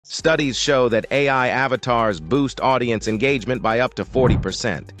Studies show that AI avatars boost audience engagement by up to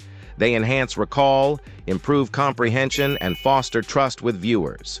 40%. They enhance recall, improve comprehension, and foster trust with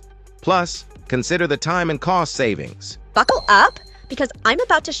viewers. Plus, consider the time and cost savings. Buckle up, because I'm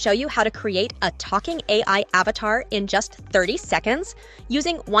about to show you how to create a talking AI avatar in just 30 seconds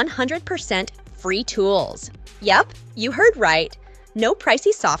using 100% free tools. Yep, you heard right. No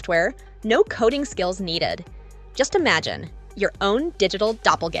pricey software, no coding skills needed. Just imagine your own digital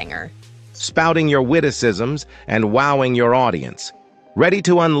doppelganger. Spouting your witticisms and wowing your audience. Ready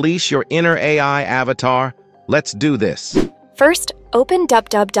to unleash your inner AI avatar? Let's do this. First, open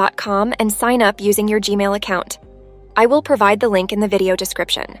dubdub.com and sign up using your Gmail account. I will provide the link in the video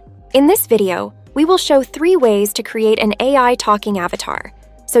description. In this video, we will show 3 ways to create an AI talking avatar,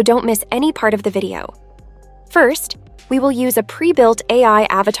 so don't miss any part of the video. First, we will use a pre-built AI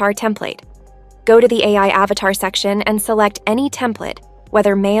avatar template. Go to the AI avatar section and select any template,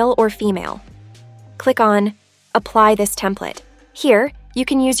 whether male or female. Click on Apply this template. Here, you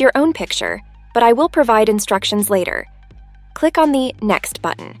can use your own picture, but I will provide instructions later. Click on the Next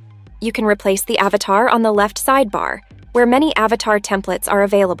button. You can replace the avatar on the left sidebar, where many avatar templates are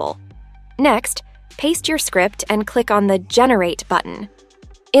available. Next, paste your script and click on the Generate button.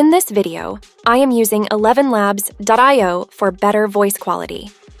 In this video, I am using 11labs.io for better voice quality.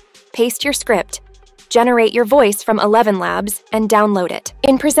 Paste your script, generate your voice from 11 Labs, and download it.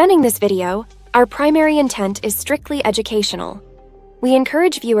 In presenting this video, our primary intent is strictly educational. We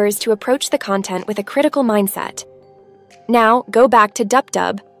encourage viewers to approach the content with a critical mindset. Now, go back to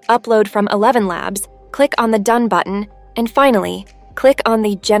DubDub, upload from 11 Labs, click on the Done button, and finally, click on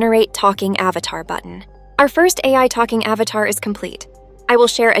the Generate Talking Avatar button. Our first AI talking avatar is complete. I will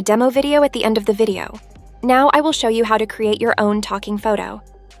share a demo video at the end of the video. Now I will show you how to create your own talking photo.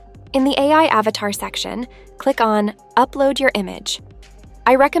 In the AI avatar section, click on Upload your image.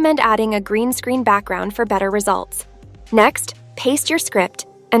 I recommend adding a green screen background for better results. Next, paste your script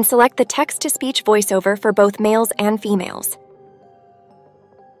and select the text-to-speech voiceover for both males and females.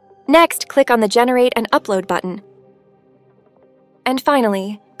 Next, click on the Generate and Upload button. And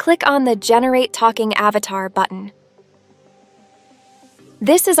finally, click on the Generate Talking Avatar button.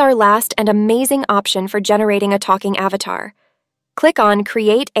 This is our last and amazing option for generating a talking avatar. Click on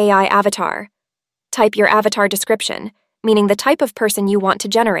Create AI Avatar. Type your avatar description, meaning the type of person you want to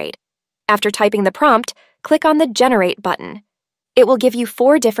generate. After typing the prompt, click on the Generate button. It will give you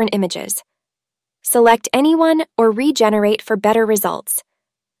 4 different images. Select anyone or regenerate for better results.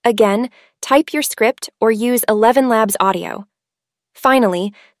 Again, type your script or use 11 Labs audio.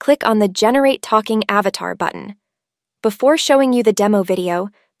 Finally, click on the Generate Talking Avatar button. Before showing you the demo video,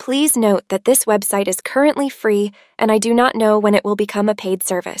 please note that this website is currently free and I do not know when it will become a paid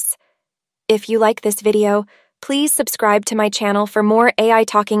service. If you like this video, please subscribe to my channel for more AI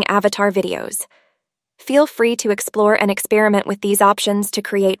talking avatar videos. Feel free to explore and experiment with these options to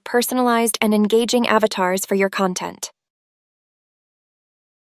create personalized and engaging avatars for your content.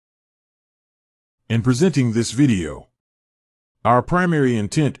 In presenting this video, our primary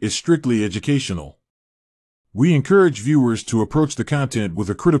intent is strictly educational. We encourage viewers to approach the content with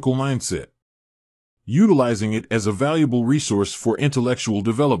a critical mindset, utilizing it as a valuable resource for intellectual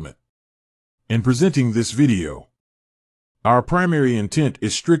development. In presenting this video, our primary intent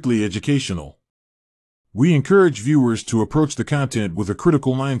is strictly educational. We encourage viewers to approach the content with a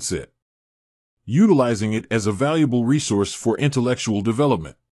critical mindset, utilizing it as a valuable resource for intellectual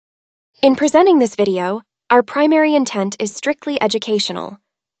development. In presenting this video, our primary intent is strictly educational.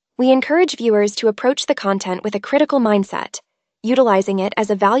 We encourage viewers to approach the content with a critical mindset, utilizing it as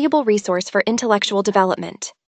a valuable resource for intellectual development.